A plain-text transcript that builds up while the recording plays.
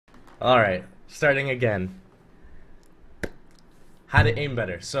Alright, starting again. How to aim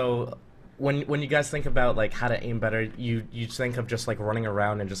better. So when you guys think about like how to aim better, you think of just like running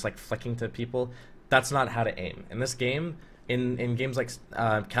around and just like flicking to people. That's not how to aim. In this game, in games like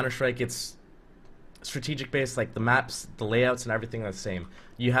Counter-Strike, it's strategic based, like the maps, the layouts, and everything are the same.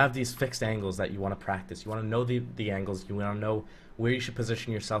 You have these fixed angles that you want to practice. You want to know the angles. You want to know where you should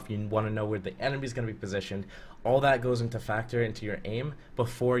position yourself. You want to know where the enemy's going to be positioned. All that goes into factor into your aim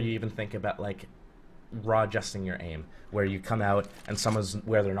before you even think about like raw adjusting your aim, where you come out and someone's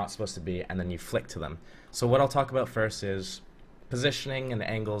where they're not supposed to be and then you flick to them. So what I'll talk about first is positioning and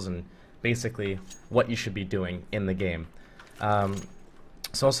angles and basically what you should be doing in the game.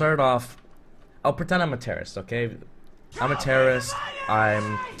 So I'll start off. I'll pretend I'm a terrorist, okay? I'm a terrorist.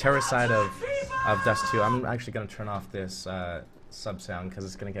 I'm terrorist side of Dust 2. I'm actually gonna turn off this sub sound because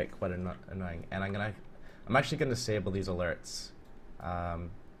it's gonna get quite annoying, and I'm actually gonna disable these alerts,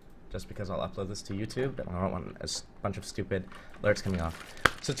 just because I'll upload this to YouTube and I don't want a bunch of stupid alerts coming off.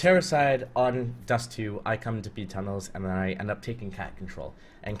 So terrorist side on Dust 2, I come to B tunnels and then I end up taking cat control.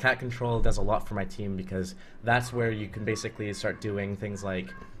 And cat control does a lot for my team because that's where you can basically start doing things like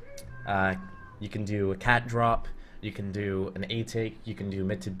you can do a cat drop, you can do an A take, you can do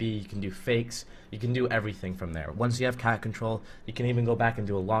mid to B, you can do fakes, you can do everything from there. Once you have cat control, you can even go back and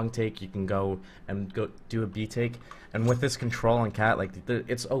do a long take, you can go do a B take, and with this control on cat, like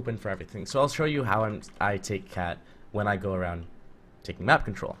it's open for everything. So I'll show you how I take cat when I go around taking map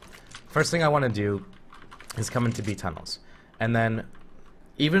control. First thing I want to do is come into B tunnels, and then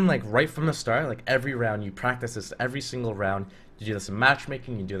even like right from the start, like every round, you practice this every single round. You do this in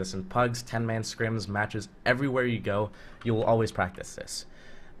matchmaking, you do this in pugs, 10-man scrims, matches, everywhere you go, you will always practice this.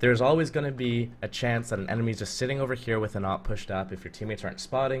 There's always going to be a chance that an enemy's just sitting over here with an op pushed up. If your teammates aren't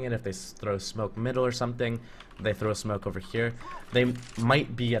spotting it, if they throw smoke middle or something, they throw smoke over here, they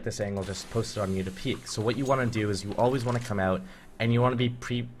might be at this angle just posted on you to peek. So what you want to do is you always want to come out and you want to be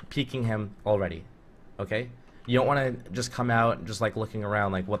peeking him already, okay? You don't want to just come out and just like looking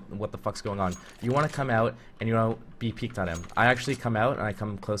around like what the fuck's going on. You want to come out and you want to be peeked on him. I actually come out and I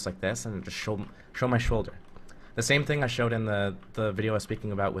come close like this and just show my shoulder. The same thing I showed in the video I was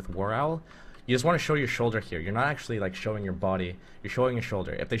speaking about with War Owl. You just want to show your shoulder here. You're not actually like showing your body. You're showing your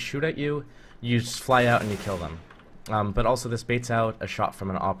shoulder. If they shoot at you, you just fly out and you kill them. But also this baits out a shot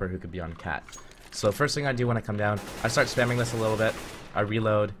from an opper who could be on cat. So first thing I do when I come down, I start spamming this a little bit. I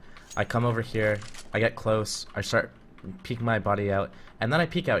reload. I come over here, I get close, I start peeking my body out, and then I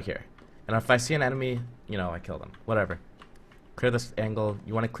peek out here. And if I see an enemy, you know, I kill them. Whatever. Clear this angle.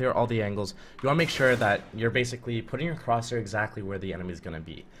 You want to clear all the angles. You want to make sure that you're basically putting your crosshair exactly where the enemy is going to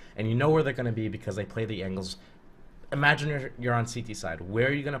be. And you know where they're going to be because they play the angles. Imagine you're on CT side. Where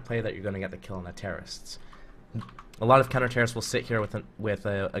are you going to play that you're going to get the kill on the terrorists? A lot of counter-terrorists will sit here with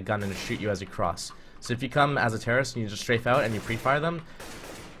a gun and shoot you as you cross. So if you come as a terrorist and you just strafe out and you pre-fire them,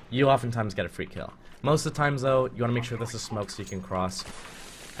 you oftentimes get a free kill. Most of the times though, you want to make sure this is smoke so you can cross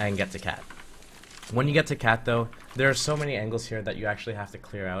and get to cat. When you get to cat though, there are so many angles here that you actually have to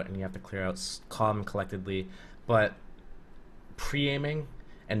clear out, and you have to clear out calm and collectedly, but pre-aiming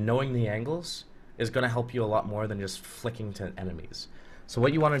and knowing the angles is going to help you a lot more than just flicking to enemies. So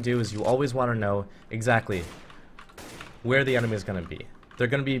what you want to do is you always want to know exactly where the enemy is going to be. They're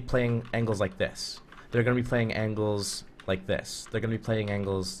going to be playing angles like this. They're going to be playing angles like this. They're going to be playing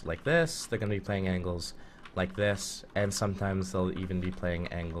angles like this. They're going to be playing angles like this. And sometimes they'll even be playing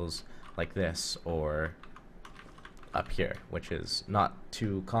angles like this or up here, which is not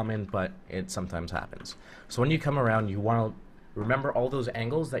too common, but it sometimes happens. So when you come around, you want to remember all those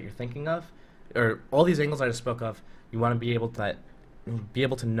angles that you're thinking of, or all these angles I just spoke of. You want to be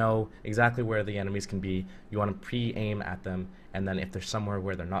able to know exactly where the enemies can be. You want to pre-aim at them, and then if they're somewhere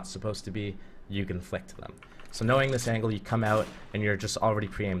where they're not supposed to be, you can flick to them. So knowing this angle, you come out and you're just already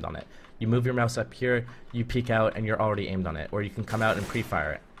pre-aimed on it. You move your mouse up here, you peek out and you're already aimed on it. Or you can come out and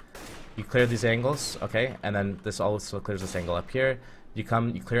pre-fire it. You clear these angles, okay, and then this also clears this angle up here. You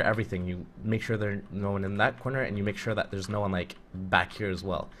clear everything. You make sure there's no one in that corner, and you make sure that there's no one like back here as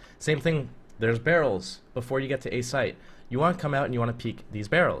well. Same thing, there's barrels before you get to A site. You want to come out and you want to peek these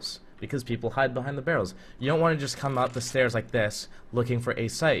barrels, because people hide behind the barrels. You don't want to just come up the stairs like this looking for A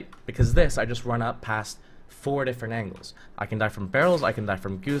site, because this I just run up past 4 different angles. I can die from barrels, I can die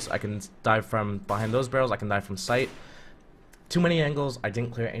from goose, I can die from behind those barrels, I can die from sight. Too many angles, I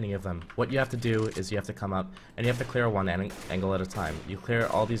didn't clear any of them. What you have to do is you have to come up and you have to clear one angle at a time. You clear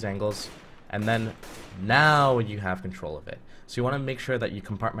all these angles, and then now you have control of it. So you want to make sure that you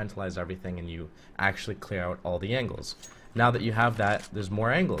compartmentalize everything and you actually clear out all the angles. Now that you have that, there's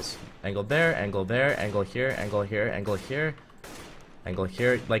more angles. Angle there, angle here, angle here, angle here, angle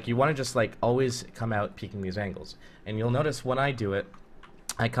here. Like, you want to just like always come out peeking these angles. And you'll notice when I do it,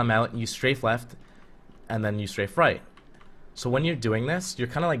 I come out and you strafe left and then you strafe right. So when you're doing this, you're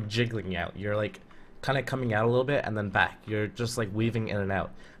kind of like jiggling out. You're like kind of coming out a little bit and then back. You're just like weaving in and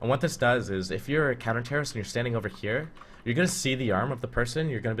out. And what this does is, if you're a counter terrorist and you're standing over here, you're going to see the arm of the person.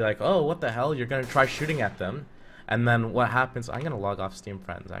 You're going to be like, oh, what the hell? You're going to try shooting at them. And then what happens, I'm going to log off Steam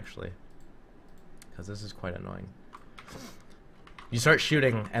Friends actually, because this is quite annoying. You start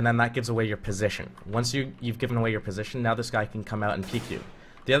shooting, and then that gives away your position. Once you've given away your position, now this guy can come out and peek you.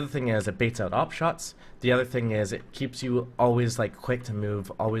 The other thing is it baits out op shots. The other thing is it keeps you always like quick to move,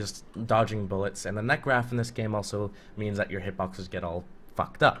 always dodging bullets. And the net graph in this game also means that your hitboxes get all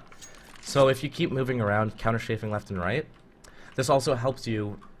fucked up. So if you keep moving around, counter-strafing left and right, this also helps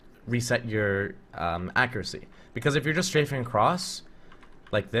you reset your accuracy. Because if you're just strafing across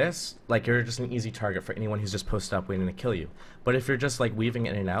like this, like, you're just an easy target for anyone who's just posted up waiting to kill you. But if you're just like weaving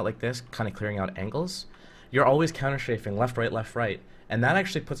in and out like this, kind of clearing out angles, you're always counter-strafing left, right, and that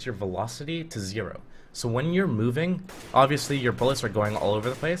actually puts your velocity to 0. So when you're moving, obviously your bullets are going all over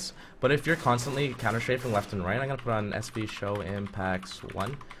the place, but if you're constantly counter-strafing left and right, I'm going to put on SV show impacts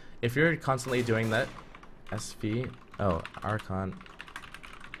 1. If you're constantly doing that, Archon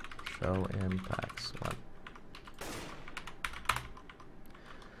show impacts 1.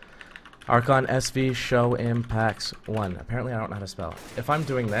 Archon SV show impacts 1. Apparently I don't know how to spell. If I'm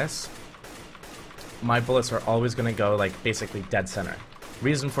doing this, my bullets are always going to go like basically dead center.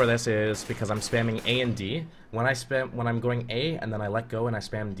 Reason for this is because I'm spamming A and D. When I'm going A and then I let go and I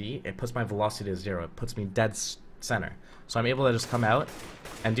spam D, it puts my velocity to 0. It puts me dead center. So I'm able to just come out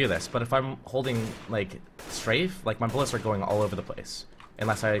and do this. But if I'm holding like strafe, like, my bullets are going all over the place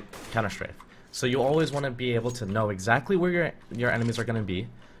unless I counter strafe. So you always want to be able to know exactly where your enemies are going to be.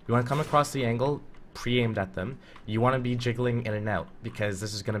 You want to come across the angle, pre-aimed at them. You want to be jiggling in and out because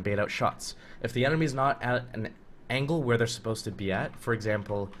this is going to bait out shots. If the enemy's not at an angle where they're supposed to be at, for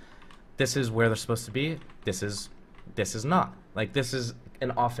example, this is where they're supposed to be, this is not. Like, this is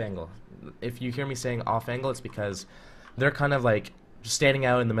an off angle. If you hear me saying off angle, it's because they're kind of like just standing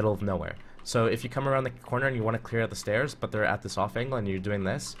out in the middle of nowhere. So if you come around the corner and you want to clear out the stairs, but they're at this off angle and you're doing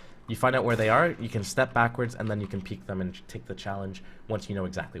this, you find out where they are, you can step backwards, and then you can peek them and take the challenge once you know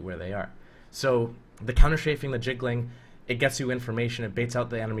exactly where they are. So the counter-strafing, the jiggling, it gets you information, it baits out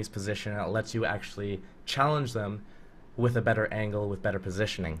the enemy's position, and it lets you actually challenge them with a better angle, with better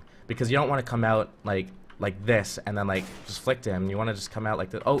positioning. Because you don't want to come out like this and then like just flick to him. You want to just come out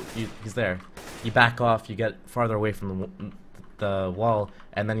like this. Oh, he's there. You back off, you get farther away from the wall,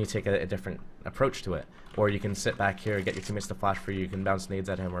 and then you take a different approach to it. Or you can sit back here, get your teammates to flash for you, you can bounce nades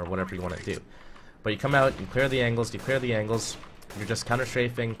at him or whatever you want to do. But you come out, you clear the angles, you're just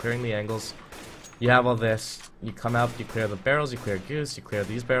counter-strafing, clearing the angles. You have all this, you come out, you clear the barrels, you clear goose, you clear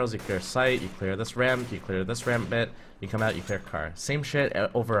these barrels, you clear sight, you clear this ramp, you clear this ramp bit, you come out, you clear car. Same shit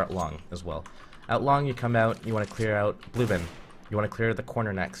over at long as well. At long, you come out, you want to clear out blue bin. You want to clear the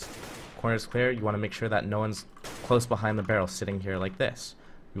corner next. Corner's clear, you want to make sure that no one's close behind the barrel sitting here like this.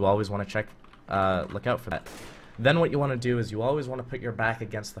 You always want to check, look out for that. Then what you want to do is you always want to put your back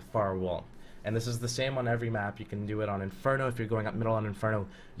against the far wall. And this is the same on every map. You can do it on Inferno. If you're going up middle on Inferno,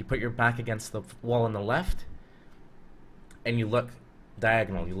 you put your back against the wall on the left, and you look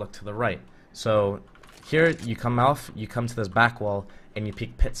diagonal. You look to the right. So here you come off, you come to this back wall, and you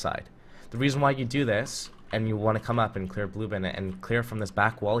peek pit side. The reason why you do this, and you want to come up and clear blue bin and clear from this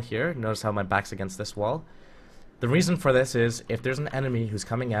back wall here, notice how my back's against this wall. The reason for this is, if there's an enemy who's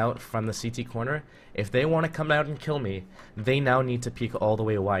coming out from the CT corner, if they want to come out and kill me, they now need to peek all the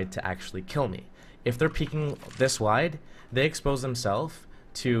way wide to actually kill me. If they're peeking this wide, they expose themselves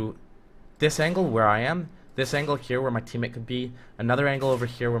to this angle where I am, this angle here where my teammate could be, another angle over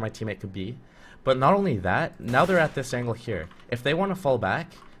here where my teammate could be. But not only that, now they're at this angle here. If they want to fall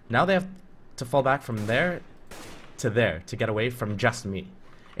back, now they have to fall back from there to get away from just me.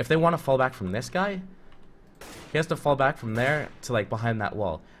 If they want to fall back from this guy, he has to fall back from there to like behind that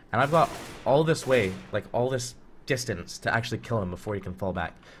wall. And I've got all this way, like all this distance to actually kill him before he can fall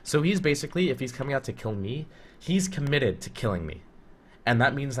back. So he's basically, if he's coming out to kill me, he's committed to killing me. And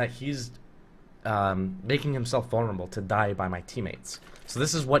that means that he's making himself vulnerable to die by my teammates. So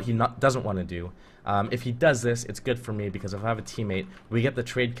this is what he doesn't want to do. If he does this, it's good for me because if I have a teammate, we get the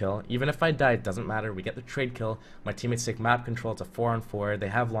trade kill. Even if I die, it doesn't matter. We get the trade kill. My teammates take map control. It's a 4-on-4. They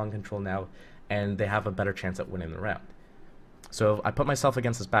have long control now, and they have a better chance at winning the round. So I put myself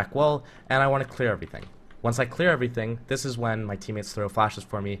against this back wall, and I want to clear everything. Once I clear everything, this is when my teammates throw flashes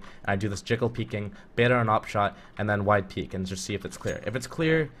for me, and I do this jiggle peeking, beta on op shot, and then wide peek, and just see if it's clear. If it's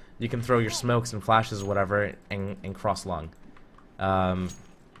clear, you can throw your smokes and flashes or whatever, and cross long.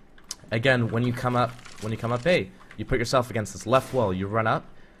 Again, when you come up A, you put yourself against this left wall, you run up,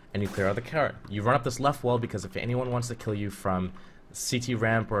 and you clear out the carrot. You run up this left wall because if anyone wants to kill you from CT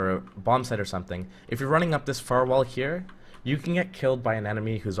ramp or bomb site or something, if you're running up this far wall here, you can get killed by an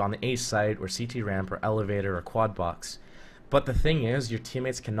enemy who's on the A site or CT ramp or elevator or quad box. But the thing is, your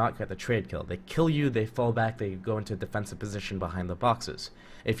teammates cannot get the trade kill. They kill you, they fall back, they go into a defensive position behind the boxes.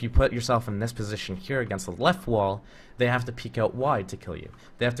 If you put yourself in this position here against the left wall, they have to peek out wide to kill you.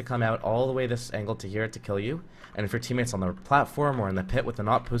 They have to come out all the way this angle to here to kill you. And if your teammate's on the platform or in the pit with the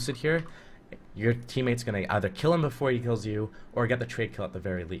not posted here, your teammate's going to either kill him before he kills you or get the trade kill at the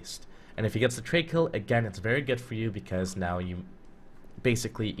very least. And if he gets the trade kill, again, it's very good for you because now you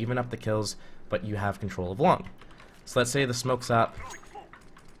basically even up the kills, but you have control of long. So let's say the smoke's up,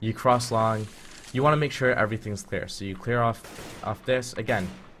 you cross long, you want to make sure everything's clear. So you clear off this. Again,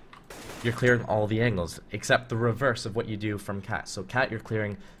 you're clearing all the angles, except the reverse of what you do from cat. So cat, you're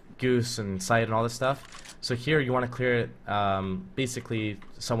clearing goose and side and all this stuff. So here you want to clear basically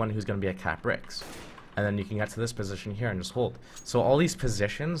someone who's going to be a cat bricks. And then you can get to this position here and just hold. So all these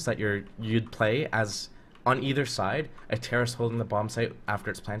positions that you'd play as on either side, a terrorist holding the bomb site after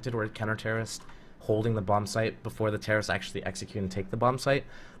it's planted or a counter terrorist holding the bomb site before the terrorists actually execute and take the bomb site,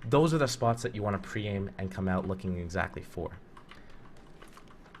 those are the spots that you want to pre-aim and come out looking exactly for.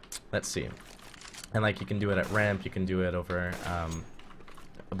 Let's see. And like you can do it at ramp, you can do it over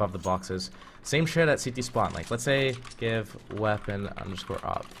above the boxes. Same shit at CT spawn. Like let's say give weapon underscore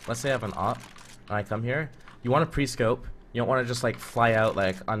op. Let's say I have an op and I come here. You want to pre-scope. You don't want to just like fly out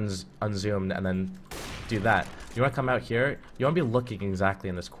like unzoomed and then do that. You want to come out here, you want to be looking exactly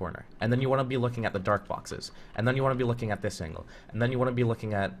in this corner, and then you want to be looking at the dark boxes, and then you want to be looking at this angle, and then you want to be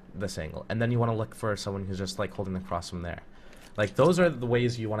looking at this angle, and then you want to look for someone who's just like holding the cross from there. Like those are the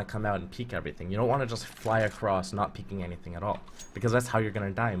ways you want to come out and peek everything. You don't want to just fly across not peeking anything at all, because that's how you're going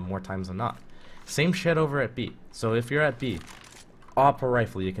to die more times than not. Same shit over at B. So if you're at B, op or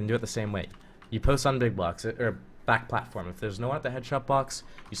rifle, you can do it the same way. You post on big box or back platform. If there's no one at the headshot box,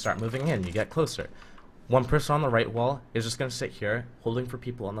 you start moving in, you get closer. One person on the right wall is just going to sit here, holding for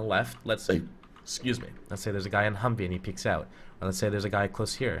people on the left. Let's say, excuse me, let's say there's a guy in Humvee and he peeks out. Or let's say there's a guy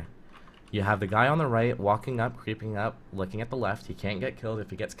close here. You have the guy on the right walking up, creeping up, looking at the left. He can't get killed. If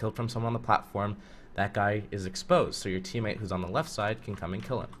he gets killed from someone on the platform, that guy is exposed. So your teammate who's on the left side can come and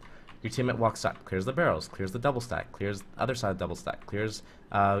kill him. Your teammate walks up, clears the barrels, clears the double stack, clears the other side double stack, clears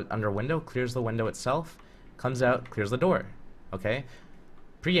under a window, clears the window itself, comes out, clears the door. Okay?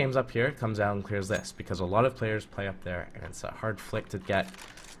 Pre-aims up here, comes out and clears this, because a lot of players play up there, and it's a hard flick to get.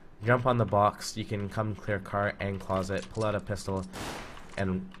 Jump on the box, you can come clear cart and closet, pull out a pistol,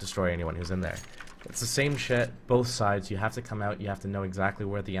 and destroy anyone who's in there. It's the same shit, both sides. You have to come out, you have to know exactly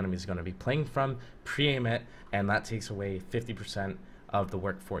where the enemy is going to be playing from, pre-aim it, and that takes away 50% of the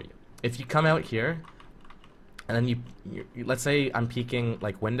work for you. If you come out here, and then you let's say I'm peeking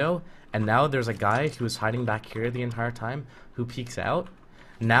like window, and now there's a guy who's hiding back here the entire time who peeks out.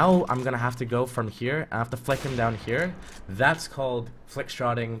 Now I'm going to have to go from here, I have to flick him down here. That's called flick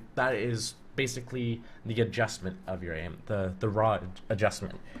shotting. That is basically the adjustment of your aim, the raw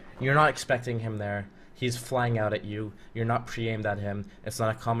adjustment. You're not expecting him there. He's flying out at you. You're not pre-aimed at him. It's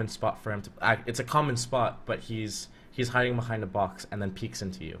not a common spot for him to it's a common spot, but he's hiding behind a box and then peeks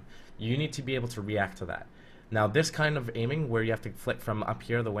into you. You need to be able to react to that. Now this kind of aiming where you have to flick from up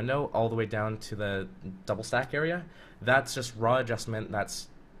here the window all the way down to the double stack area, that's just raw adjustment. That's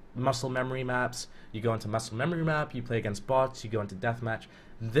muscle memory maps. You go into muscle memory map, you play against bots, you go into deathmatch.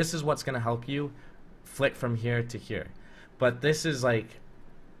 This is what's going to help you flick from here to here. But this is like,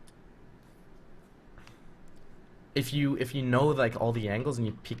 if you know like all the angles and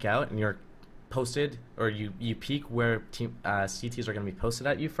you peek out and you're posted, or you peek where CTs are going to be posted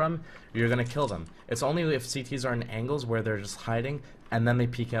at you from, you're going to kill them. It's only if CTs are in angles where they're just hiding and then they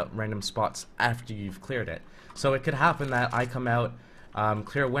peek out random spots after you've cleared it. So it could happen that I come out,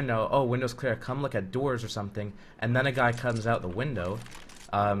 clear window, oh, window's clear, come look at doors or something, and then a guy comes out the window,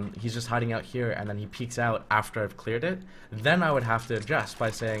 he's just hiding out here, and then he peeks out after I've cleared it. Then I would have to adjust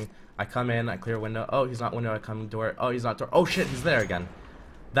by saying, I come in, I clear window, oh, he's not window, I come door, oh, he's not door, oh shit, he's there again.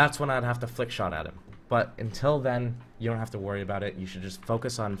 That's when I'd have to flick shot at him. But until then, you don't have to worry about it. You should just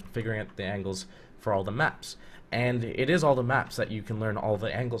focus on figuring out the angles for all the maps. And it is all the maps that you can learn all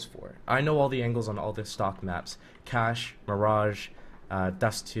the angles for. I know all the angles on all the stock maps. Cache, Mirage,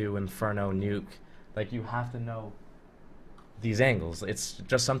 Dust 2, Inferno, Nuke. Like, you have to know these angles. It's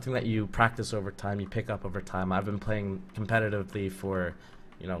just something that you practice over time, you pick up over time. I've been playing competitively for,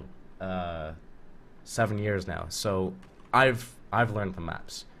 7 years now. So I've learned the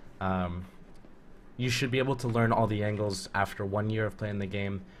maps. you should be able to learn all the angles after 1 year of playing the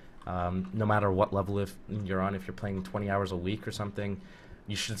game. No matter what level if you're on, if you're playing 20 hours a week or something,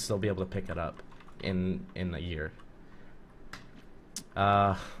 you should still be able to pick it up in a year.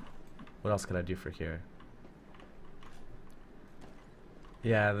 What else could I do for here?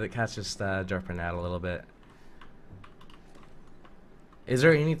 Yeah, the cat's just jerking out a little bit. Is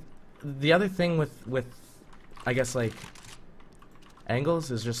there any... The other thing with I guess, like, angles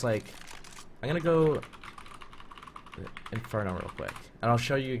is just, like... I'm gonna go Inferno real quick, and I'll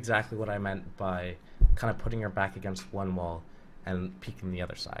show you exactly what I meant by kind of putting your back against one wall and peeking the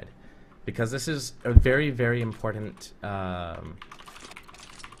other side. Because this is a very, very important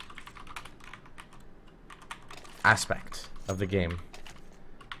aspect of the game.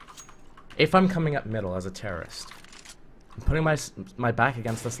 If I'm coming up middle as a terrorist, I'm putting my back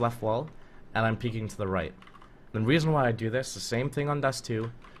against this left wall, and I'm peeking to the right. The reason why I do this, the same thing on Dust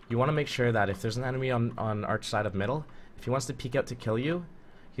 2, you want to make sure that if there's an enemy on arch side of middle, if he wants to peek out to kill you,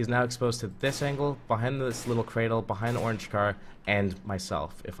 he's now exposed to this angle, behind this little cradle, behind the orange car, and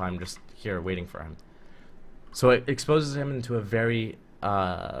myself, if I'm just here waiting for him. So it exposes him into a very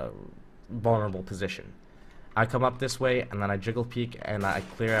vulnerable position. I come up this way, and then I jiggle peek, and I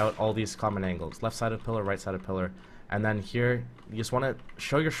clear out all these common angles. Left side of pillar, right side of pillar. And then here, you just want to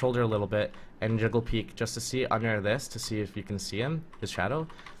show your shoulder a little bit, and jiggle peek, just to see under this, to see if you can see him, his shadow.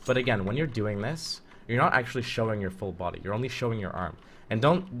 But again, when you're doing this, you're not actually showing your full body. You're only showing your arm. And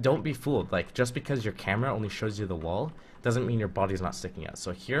don't be fooled. Like, just because your camera only shows you the wall, doesn't mean your body's not sticking out.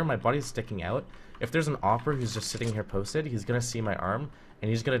 So here, my body's sticking out. If there's an opper who's just sitting here posted, he's going to see my arm, and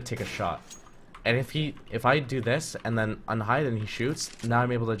he's going to take a shot. And if I do this and then unhide and he shoots, now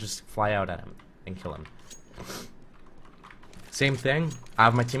I'm able to just fly out at him and kill him. Same thing, I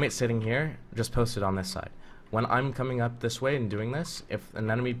have my teammate sitting here, just posted on this side. When I'm coming up this way and doing this, if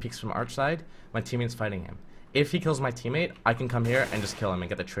an enemy peeks from arch side, my teammate's fighting him. If he kills my teammate, I can come here and just kill him and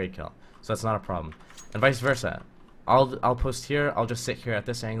get the trade kill. So that's not a problem. And vice versa. I'll post here, I'll just sit here at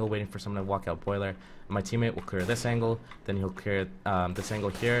this angle waiting for someone to walk out boiler. And my teammate will clear this angle, then he'll clear this angle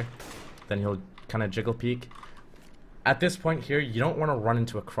here, then he'll kind of jiggle peek. At this point here, you don't want to run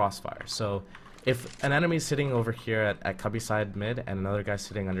into a crossfire. So if an enemy's sitting over here at cubby side mid and another guy's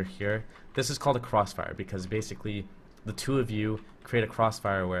sitting under here, this is called a crossfire because basically the two of you create a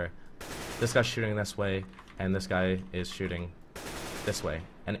crossfire where this guy's shooting this way and this guy is shooting this way.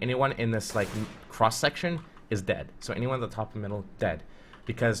 And anyone in this like cross section is dead. So anyone at the top and middle, dead.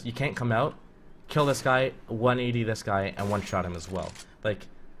 Because you can't come out, kill this guy, 180 this guy, and one-shot him as well. Like,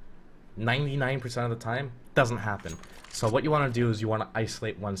 99% of the time, doesn't happen. So what you want to do is you want to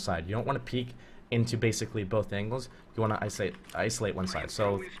isolate one side. You don't want to peek into basically both angles. You want to isolate one side.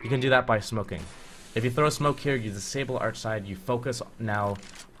 So you can do that by smoking. If you throw a smoke here, you disable arch side, you focus now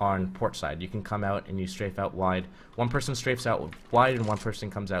on port side. You can come out and you strafe out wide. One person strafes out wide and one person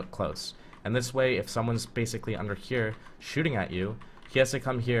comes out close. And this way, if someone's basically under here shooting at you, he has to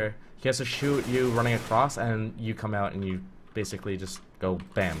come here, he has to shoot you running across, and you come out and you basically just go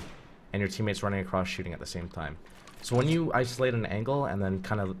bam. And your teammate's running across shooting at the same time. So when you isolate an angle and then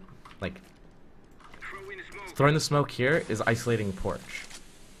kind of like throwing the smoke here is isolating porch.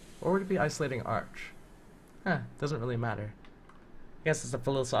 Or would it be isolating arch? Doesn't really matter. I guess it's a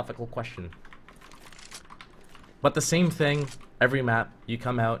philosophical question. But the same thing, every map, you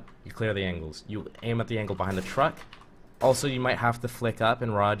come out, you clear the angles. You aim at the angle behind the truck. Also, you might have to flick up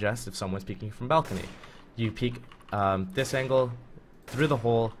and raw adjust if someone's peeking from balcony. You peek this angle, through the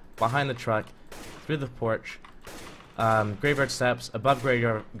hole, behind the truck, through the porch, graveyard steps, above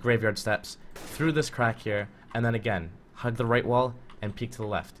graveyard steps, through this crack here, and then again, hug the right wall and peek to the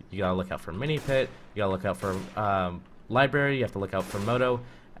left. You gotta look out for mini pit, you gotta look out for library, you have to look out for moto,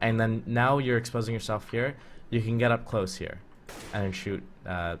 and then now you're exposing yourself here, you can get up close here and shoot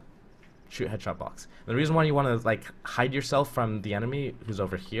headshot box. The reason why you want to like hide yourself from the enemy who's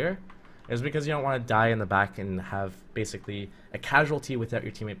over here is because you don't want to die in the back and have basically a casualty without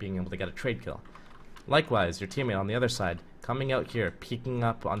your teammate being able to get a trade kill. Likewise, your teammate on the other side, coming out here, peeking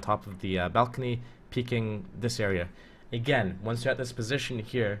up on top of the balcony, peeking this area. Again, once you're at this position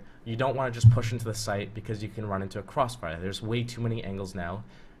here, you don't want to just push into the site because you can run into a crossfire. There's way too many angles now,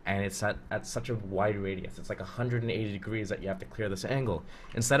 and it's at such a wide radius. It's like 180 degrees that you have to clear this angle.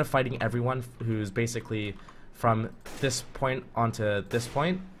 Instead of fighting everyone who's basically from this point onto this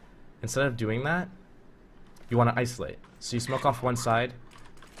point, instead of doing that, you want to isolate. So you smoke off one side,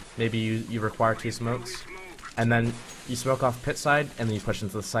 maybe you require 2 smokes, and then you smoke off pit side, and then you push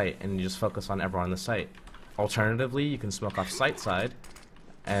into the site, and you just focus on everyone on the site. Alternatively, you can smoke off site side,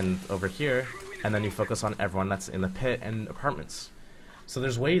 and over here, and then you focus on everyone that's in the pit and apartments. So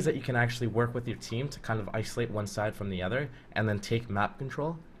there's ways that you can actually work with your team to kind of isolate one side from the other and then take map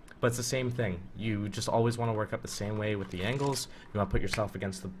control. But it's the same thing. You just always want to work up the same way with the angles. You want to put yourself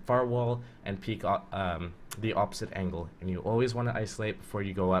against the far wall and peek the opposite angle. And you always want to isolate before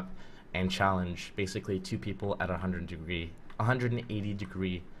you go up and challenge basically two people at 180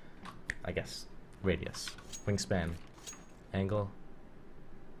 degree, I guess, radius, wingspan, angle,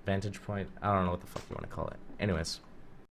 vantage point. I don't know what the fuck you want to call it. Anyways.